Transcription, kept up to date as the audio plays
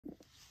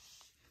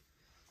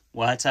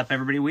What's up,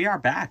 everybody? We are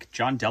back.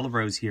 John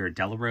Delarose here,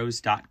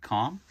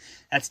 delarose.com.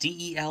 That's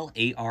DELARROZ.com.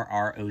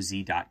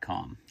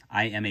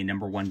 I am a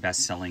 #1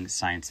 best-selling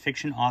science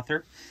fiction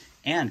author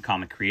and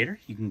comic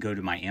creator. You can go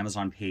to my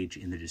Amazon page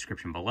in the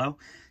description below.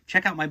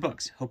 Check out my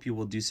books. Hope you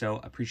will do so.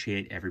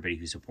 Appreciate everybody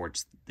who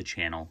supports the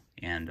channel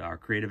and our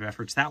creative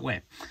efforts that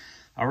way.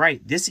 All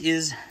right, this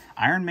is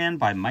Iron Man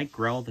by Mike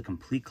Grell, the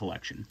complete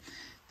collection.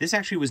 This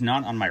actually was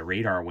not on my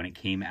radar when it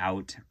came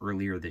out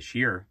earlier this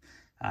year.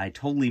 I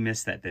totally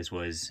missed that this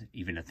was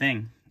even a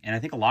thing, and I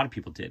think a lot of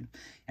people did.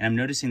 And I'm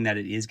noticing that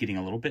it is getting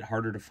a little bit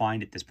harder to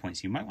find at this point,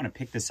 so you might want to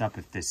pick this up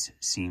if this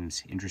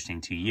seems interesting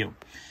to you.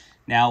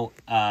 Now,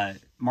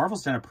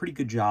 Marvel's done a pretty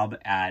good job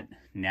at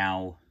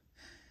now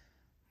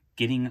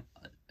getting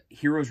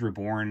Heroes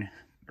Reborn,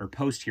 or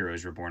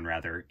post-Heroes Reborn,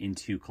 rather,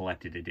 into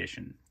collected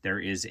edition. There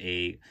is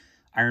a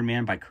Iron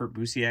Man by Kurt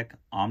Busiek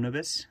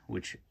omnibus,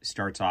 which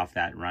starts off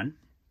that run.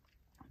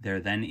 There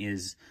then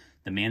is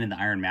the Man in the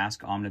Iron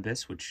Mask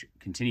omnibus, which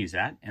continues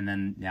that, and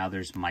then now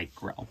there's Mike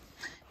Grell,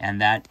 and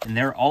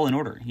they're all in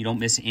order. You don't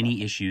miss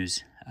any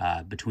issues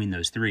between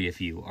those three if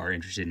you are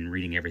interested in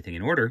reading everything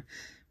in order,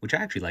 which I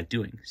actually like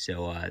doing.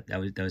 So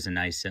that was a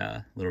nice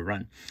little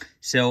run.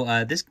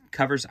 So this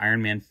covers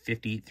Iron Man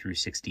 50 through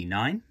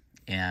 69,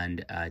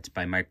 and it's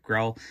by Mike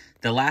Grell.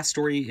 The last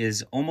story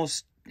is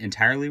almost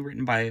entirely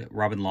written by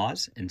Robin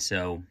Laws, and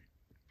so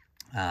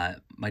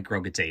Mike Grell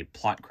gets a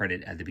plot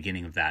credit at the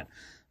beginning of that.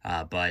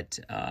 But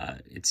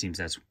it seems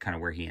that's kind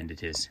of where he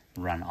ended his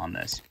run on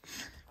this.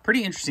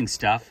 Pretty interesting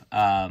stuff.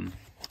 I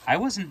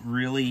wasn't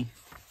really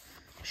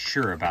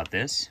sure about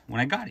this. When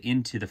I got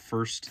into the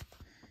first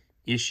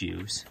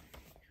issues,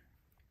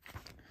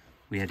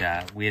 we had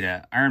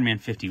a Iron Man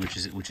 50,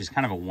 which is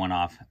kind of a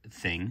one-off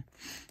thing,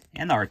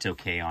 and the art's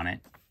okay on it.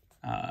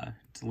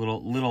 It's a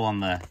little on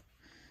the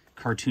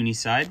cartoony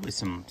side with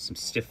some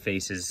stiff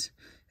faces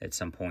at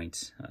some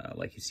points,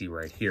 like you see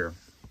right here.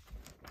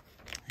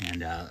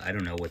 And I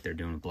don't know what they're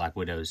doing with Black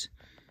Widow's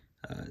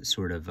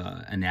sort of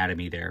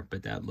anatomy there,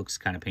 but that looks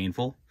kind of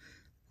painful.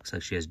 Looks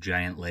like she has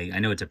giant legs. I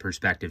know it's a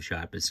perspective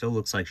shot, but it still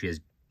looks like she has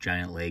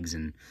giant legs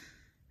and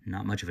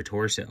not much of a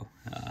torso.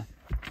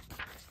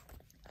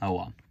 Oh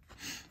well.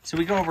 So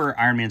we go over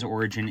Iron Man's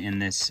origin in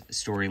this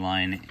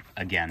storyline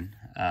again,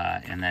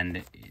 and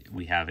then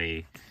we have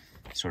a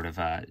sort of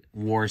a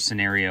war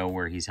scenario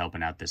where he's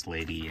helping out this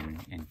lady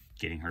and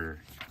getting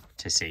her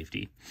to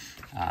safety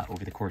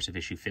over the course of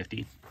issue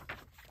 50.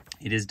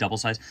 It is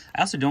double-sized.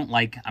 I also don't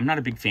like... I'm not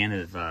a big fan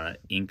of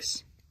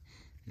inks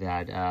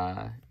that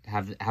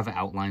have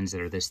outlines that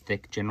are this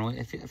thick, generally.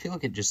 I feel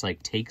like it just,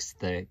 like, takes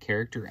the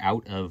character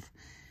out of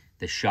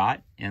the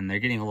shot, and they're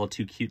getting a little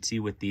too cutesy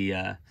with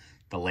the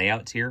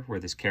layouts here, where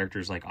this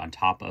character's, like, on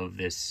top of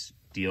this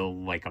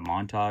deal like a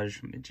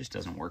montage. It just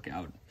doesn't work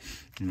out,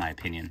 in my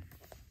opinion.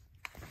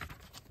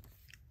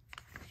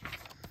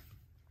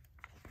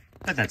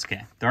 But that's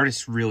okay. The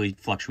artists really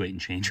fluctuate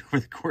and change over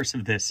the course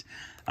of this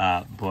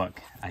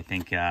book. I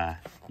think, yeah,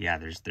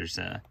 there's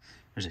a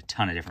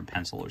ton of different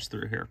pencilers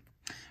through here.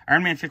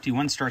 Iron Man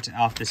 51 starts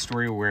off this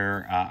story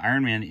where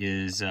Iron Man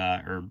is,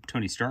 or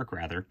Tony Stark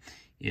rather,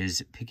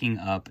 is picking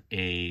up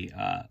a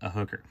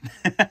hooker,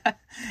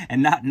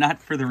 and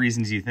not for the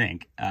reasons you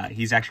think.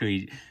 He's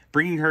actually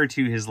bringing her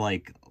to his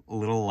like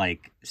little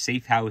like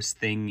safe house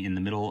thing in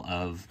the middle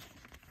of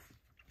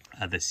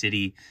the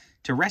city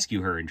to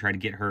rescue her and try to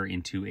get her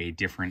into a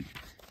different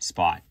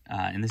spot.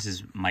 And this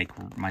is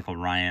Michael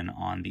Ryan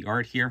on the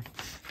art here.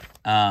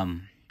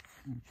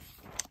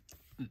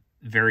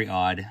 Very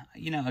odd.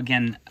 You know,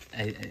 again,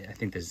 I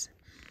think this...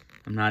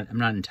 I'm not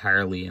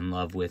entirely in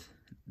love with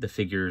the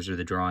figures or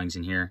the drawings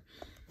in here.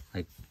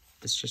 Like,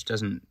 this just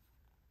doesn't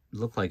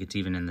look like it's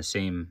even in the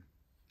same,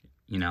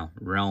 you know,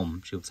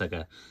 realm. She looks like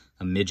a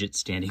midget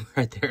standing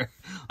right there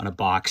on a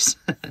box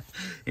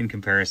in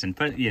comparison.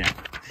 But, you know,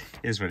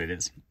 it is what it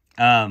is.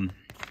 And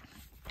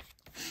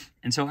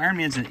so Iron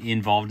Man's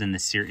involved in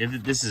this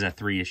series. This is a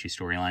 3-issue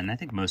storyline. And I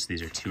think most of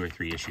these are 2 or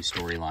 3-issue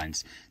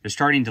storylines. They're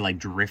starting to like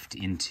drift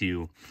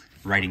into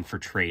writing for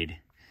trade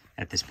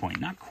at this point.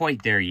 Not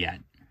quite there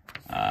yet.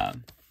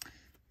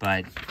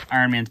 But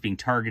Iron Man's being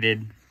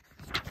targeted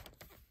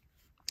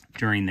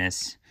during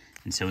this.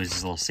 And so is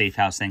this little safe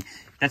house thing.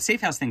 That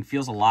safe house thing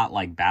feels a lot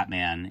like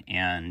Batman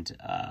and,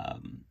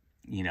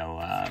 you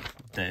know,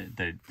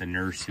 the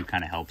nurse who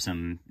kind of helps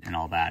him and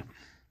all that.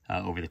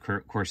 Over the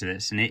course of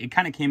this. And it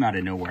kind of came out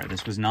of nowhere.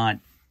 This was not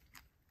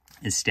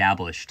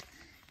established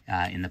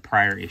in the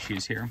prior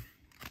issues here.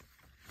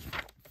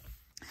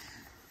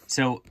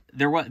 So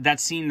there was that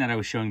scene that I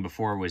was showing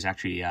before was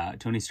actually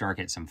Tony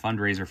Stark at some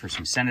fundraiser for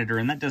some senator,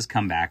 and that does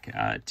come back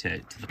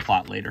to the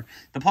plot later.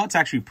 The plot's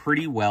actually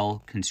pretty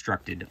well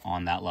constructed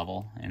on that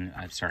level, and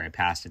I'm sorry I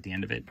passed at the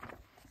end of it.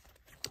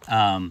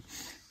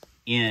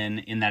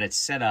 In that it's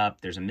set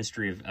up, there's a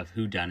mystery of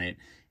who done it.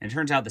 And it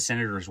turns out the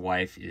senator's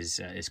wife is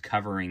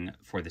covering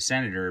for the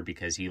senator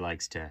because he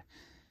likes to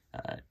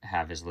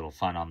have his little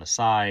fun on the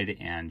side,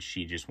 and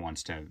she just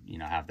wants to, you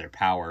know, have their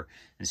power.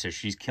 And so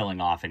she's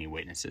killing off any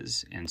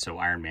witnesses. And so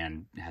Iron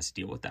Man has to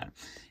deal with that.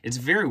 It's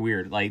very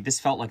weird. Like, this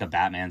felt like a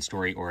Batman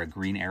story or a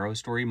Green Arrow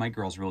story. Mike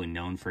Grell's really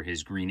known for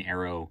his Green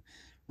Arrow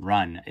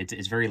run.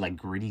 It's very like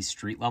gritty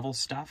street level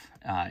stuff.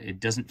 It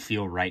doesn't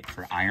feel right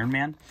for Iron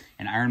Man,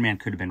 and Iron Man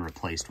could have been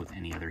replaced with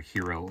any other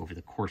hero over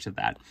the course of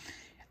that.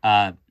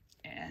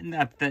 And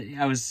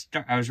I was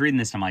reading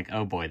this, and I'm like,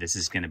 oh boy, this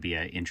is going to be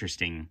an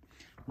interesting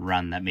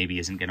run that maybe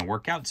isn't going to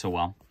work out so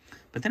well.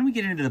 But then we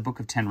get into the Book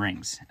of 10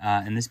 Rings,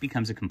 and this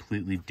becomes a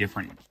completely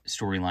different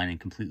storyline and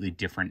completely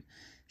different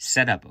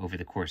setup over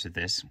the course of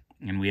this.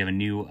 And we have a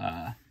new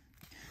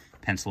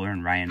penciler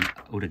in Ryan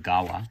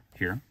Otogawa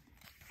here,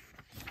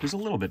 who's a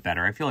little bit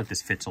better. I feel like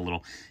this fits a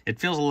little. It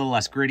feels a little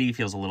less gritty.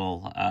 Feels a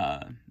little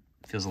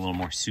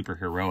more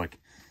superheroic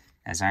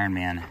as Iron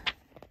Man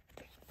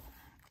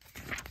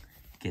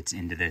gets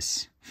into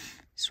this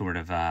sort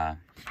of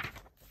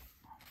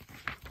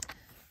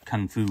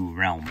kung fu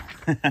realm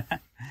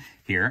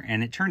here.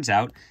 And it turns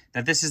out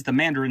that this is the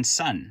Mandarin's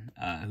son,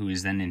 who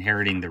is then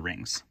inheriting the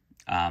rings.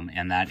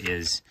 And that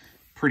is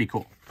pretty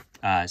cool.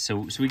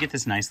 So we get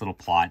this nice little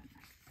plot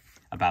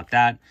about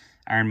that.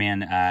 Iron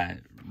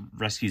Man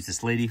rescues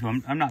this lady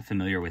who I'm not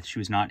familiar with. She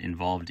was not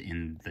involved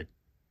in the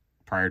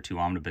prior two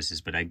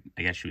omnibuses, but I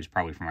guess she was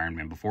probably from Iron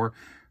Man before.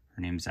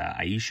 Her name's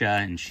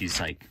Aisha, and she's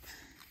like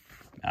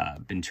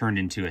been turned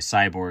into a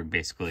cyborg,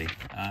 basically,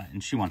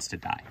 and she wants to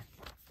die.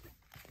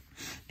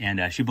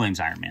 And she blames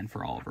Iron Man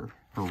for all of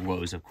her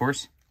woes, of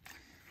course.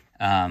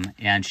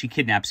 And she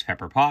kidnaps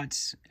Pepper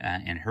Potts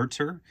and hurts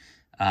her.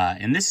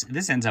 And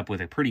this ends up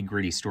with a pretty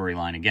gritty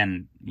storyline.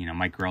 Again, you know,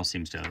 Mike Grell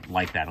seems to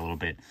like that a little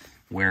bit,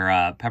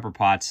 where Pepper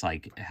Potts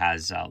like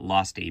has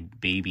lost a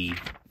baby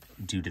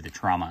due to the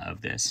trauma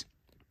of this.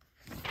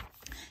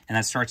 And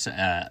that starts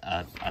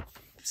a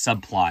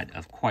subplot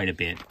of quite a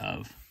bit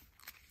of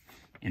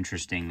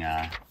interesting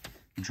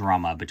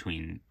drama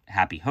between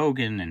Happy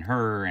Hogan and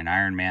her and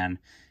Iron Man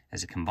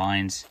as it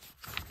combines.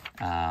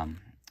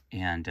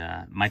 And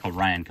Michael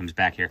Ryan comes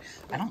back here.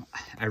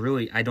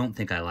 I don't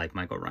think I like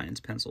Michael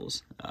Ryan's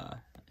pencils.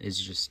 It's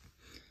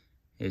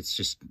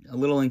just a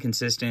little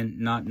inconsistent,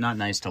 not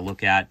nice to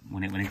look at.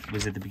 When it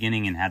was at the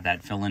beginning and had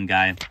that fill-in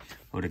guy,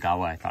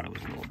 Otogawa, I thought it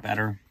was a little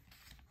better.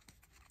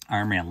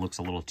 Iron Man looks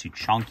a little too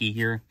chunky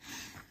here,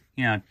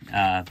 you know.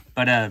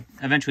 But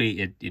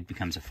eventually it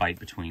becomes a fight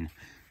between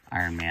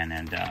Iron Man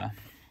and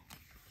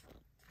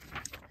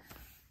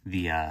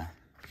the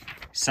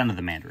son of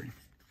the Mandarin.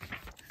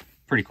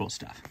 Pretty cool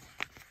stuff.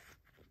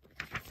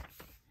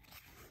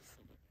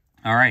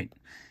 All right,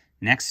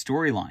 next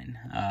storyline.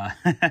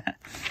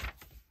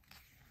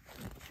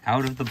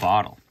 Out of the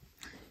Bottle.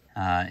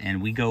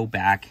 And we go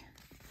back.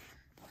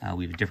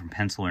 We have a different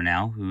penciler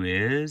now, who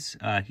is...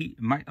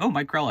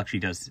 Mike Grell actually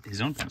does his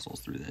own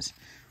pencils through this.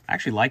 I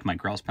actually like Mike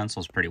Grell's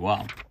pencils pretty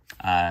well.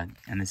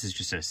 And this is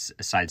just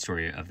a side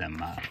story of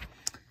them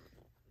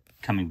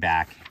coming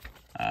back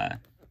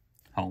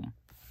home.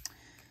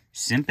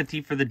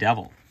 Sympathy for the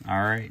Devil.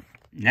 All right.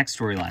 Next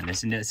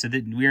storyline. So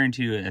we're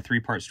into a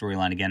three-part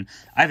storyline again.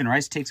 Ivan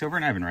Rice takes over,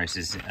 and Ivan Rice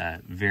is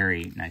a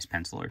very nice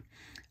penciler.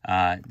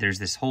 There's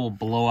this whole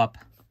blow-up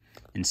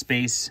in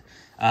space.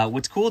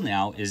 What's cool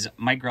now is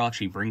Mike Grell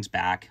actually brings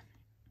back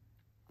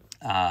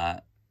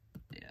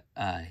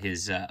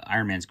his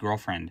Iron Man's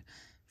girlfriend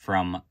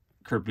from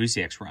Kurt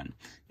Busiek's run.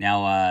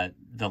 Now,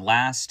 the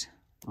last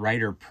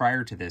writer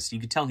prior to this, you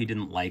could tell he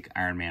didn't like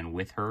Iron Man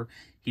with her.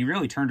 He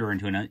really turned her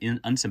into an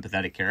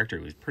unsympathetic character.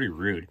 It was pretty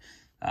rude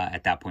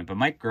at that point. But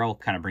Mike Grell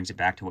kind of brings it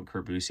back to what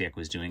Kurt Busiek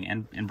was doing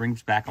and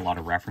brings back a lot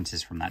of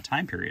references from that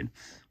time period,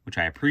 which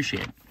I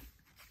appreciate.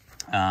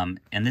 And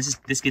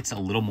this gets a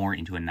little more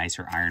into a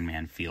nicer Iron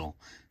Man feel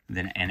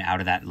and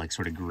out of that like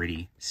sort of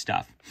gritty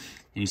stuff.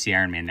 And you see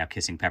Iron Man now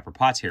kissing Pepper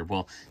Potts here.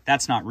 Well,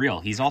 that's not real.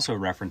 He's also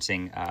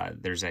referencing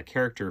there's a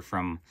character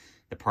from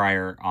the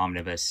prior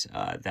omnibus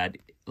that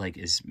like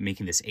is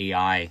making this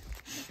AI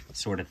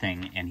sort of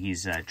thing, and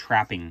he's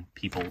trapping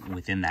people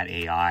within that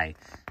AI,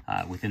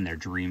 within their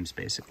dreams,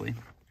 basically.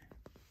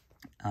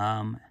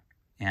 And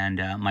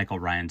Michael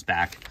Ryan's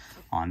back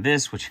on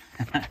this, which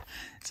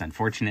it's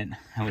unfortunate.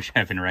 I wish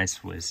Ivan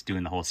Rice was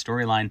doing the whole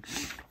storyline.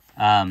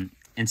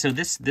 And so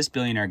this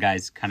billionaire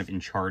guy's kind of in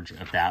charge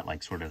of that,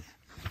 like, sort of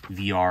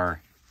VR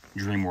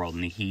dream world,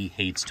 and he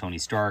hates Tony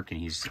Stark, and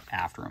he's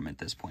after him at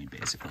this point,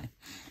 basically.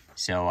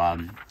 So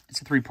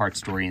it's a three-part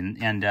story,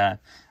 and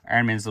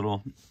Iron Man's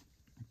little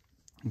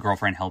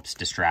girlfriend helps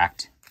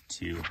distract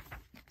to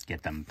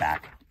get them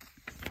back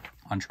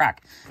on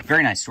track.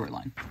 Very nice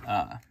storyline.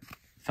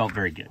 Felt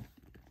very good.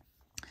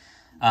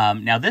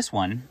 Now this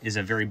one is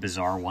a very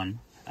bizarre one,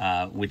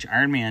 which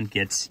Iron Man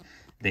gets.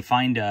 They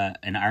find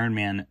an Iron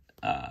Man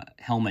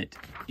helmet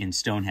in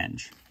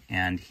Stonehenge,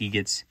 and he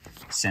gets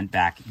sent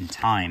back in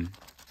time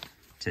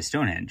to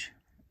Stonehenge.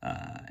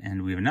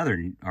 And we have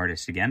another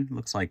artist again.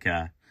 Looks like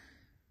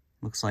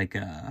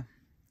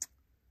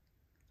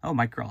oh,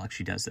 Mike Grell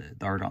actually does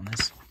the art on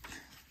this.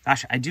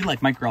 Gosh, I do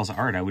like Mike Grell's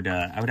art. I would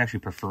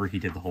actually prefer he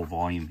did the whole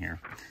volume here.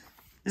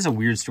 This is a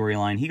weird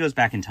storyline. He goes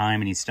back in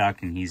time and he's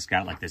stuck, and he's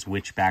got like this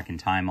witch back in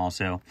time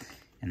also.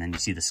 And then you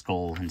see the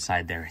skull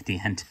inside there at the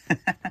end.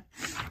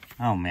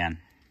 Oh, man.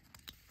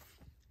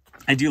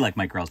 I do like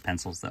Mike Grell's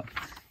pencils, though.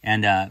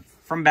 And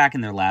from back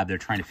in their lab, they're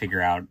trying to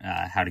figure out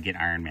how to get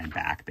Iron Man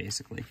back,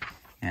 basically.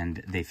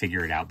 And they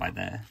figure it out by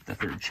the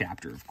third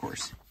chapter, of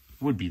course.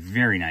 It would be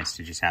very nice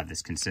to just have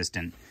this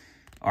consistent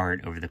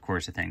art over the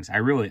course of things. I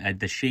really,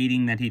 the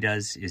shading that he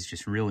does is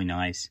just really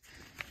nice.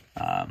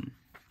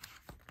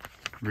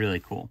 Really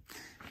cool.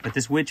 But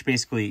this witch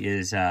basically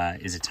is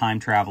a time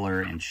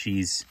traveler, and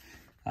she's,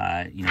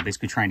 you know,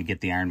 basically trying to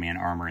get the Iron Man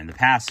armor in the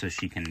past so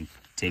she can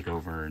take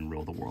over and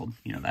rule the world,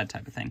 you know, that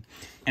type of thing.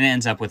 And it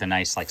ends up with a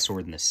nice, like,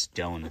 Sword in the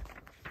Stone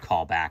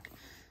callback,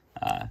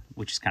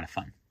 which is kind of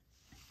fun.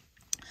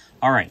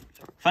 All right,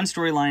 fun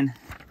storyline,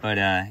 but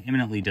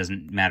eminently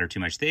doesn't matter too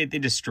much. They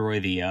destroy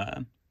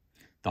the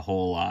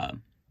whole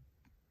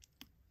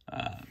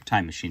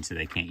time machine, so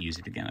they can't use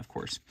it again, of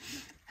course.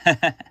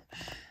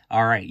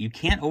 All right, you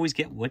can't always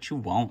get what you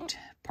want.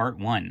 Part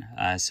 1.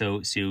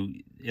 So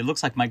it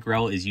looks like Mike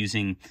Grell is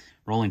using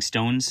Rolling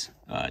Stone's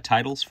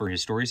titles for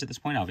his stories at this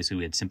point. Obviously,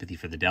 we had Sympathy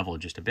for the Devil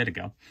just a bit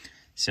ago.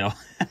 So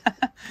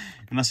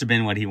it must have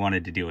been what he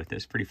wanted to do with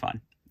this. Pretty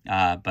fun.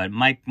 But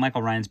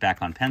Michael Ryan's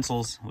back on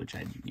pencils, which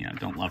I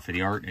don't love for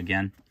the art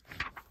again.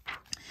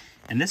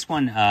 And this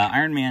one,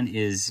 Iron Man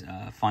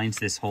finds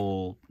this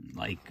whole,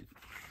 like,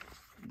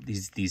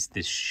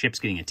 this ship's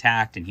getting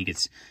attacked, and he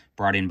gets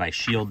brought in by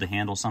S.H.I.E.L.D. to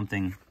handle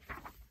something.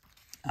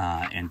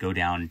 And go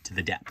down to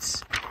the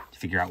depths to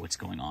figure out what's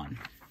going on.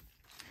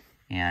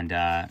 And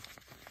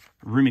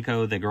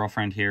Rumiko, the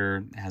girlfriend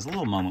here, has a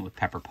little moment with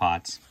Pepper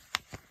Potts.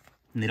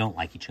 And they don't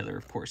like each other,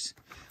 of course,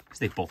 because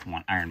they both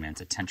want Iron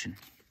Man's attention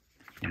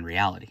in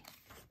reality.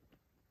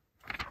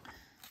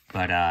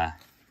 But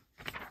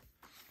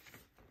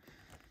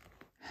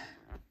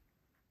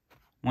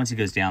once he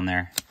goes down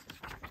there,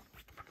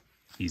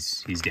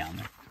 he's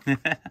down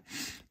there.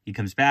 He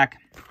comes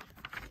back,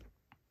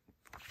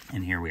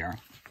 and here we are.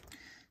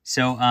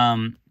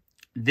 So,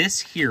 this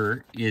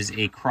here is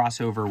a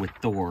crossover with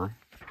Thor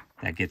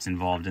that gets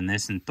involved in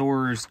this, and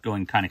Thor's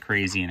going kind of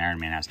crazy, and Iron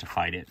Man has to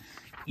fight it.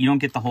 You don't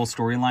get the whole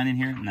storyline in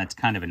here, and that's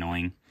kind of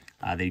annoying.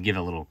 They give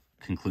a little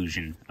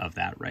conclusion of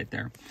that right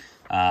there.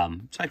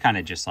 So I kind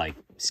of just, like,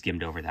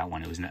 skimmed over that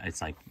one.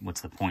 It's like, what's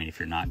the point if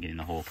you're not getting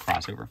the whole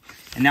crossover?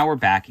 And now we're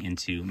back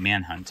into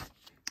Manhunt,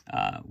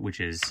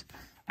 which is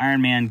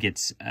Iron Man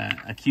gets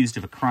accused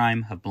of a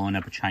crime, of blowing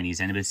up a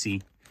Chinese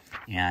embassy,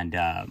 and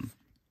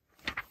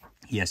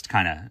he has to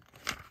kind of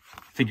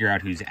figure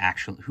out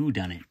who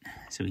done it,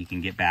 so he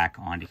can get back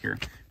onto here.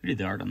 Who did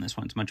the art on this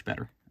one? It's much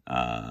better.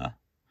 Oh,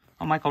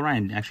 Michael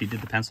Ryan actually did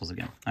the pencils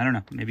again. I don't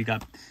know. Maybe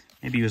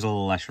he was a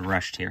little less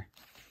rushed here.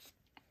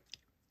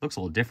 Looks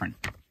a little different.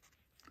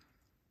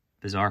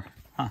 Bizarre,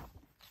 huh?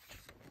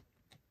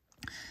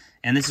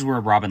 And this is where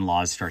Robin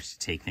Laws starts to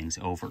take things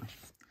over.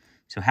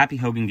 So Happy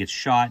Hogan gets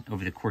shot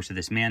over the course of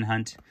this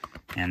manhunt,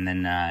 and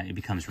then it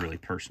becomes really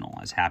personal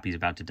as Happy's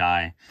about to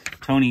die.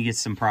 Tony gets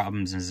some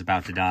problems and is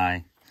about to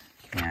die,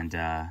 and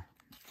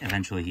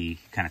eventually he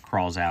kind of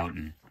crawls out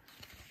and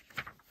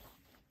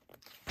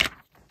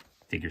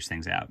figures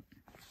things out.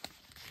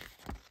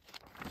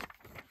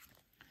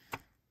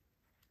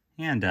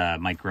 And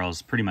Mike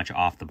Grell's pretty much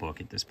off the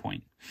book at this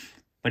point.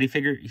 But he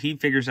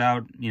figures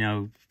out,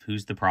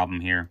 who's the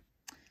problem here,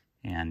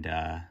 and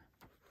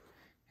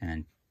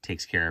then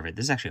takes care of it.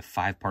 This is actually a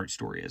 5-part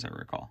story, as I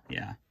recall.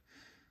 Yeah.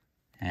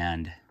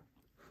 And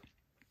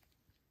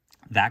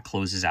that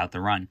closes out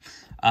the run.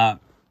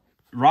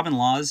 Robin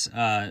Laws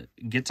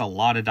gets a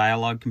lot of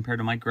dialogue compared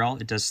to Mike Grell.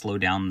 It does slow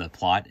down the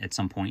plot at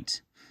some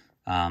points.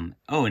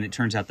 Oh, and it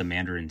turns out the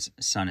Mandarin's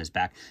son is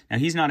back. Now,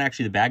 he's not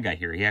actually the bad guy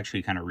here. He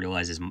actually kind of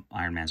realizes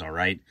Iron Man's all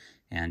right,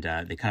 and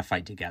they kind of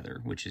fight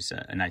together, which is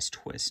a nice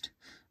twist.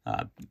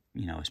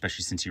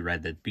 Especially since you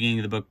read the beginning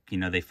of the book,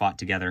 they fought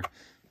together,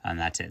 and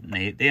that's it.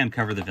 And they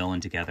uncover the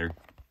villain together,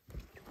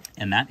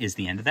 and that is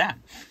the end of that.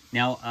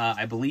 Now,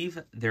 I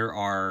believe there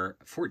are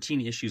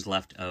 14 issues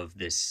left of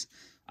this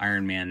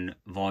Iron Man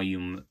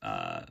Volume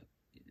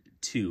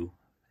 2.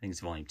 I think it's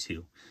Volume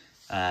 2.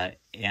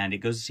 And it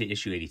goes to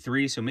issue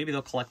 83, so maybe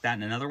they'll collect that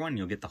in another one.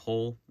 You'll get the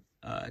whole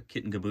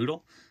kit and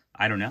caboodle.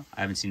 I don't know.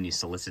 I haven't seen any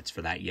solicits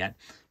for that yet.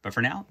 But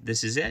for now,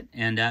 this is it,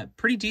 and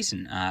pretty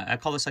decent. I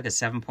call this like a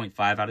 7.5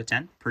 out of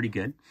 10. Pretty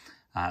good.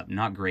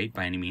 Not great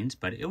by any means,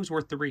 but it was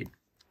worth the read.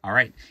 All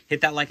right,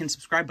 hit that like and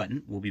subscribe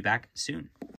button. We'll be back soon.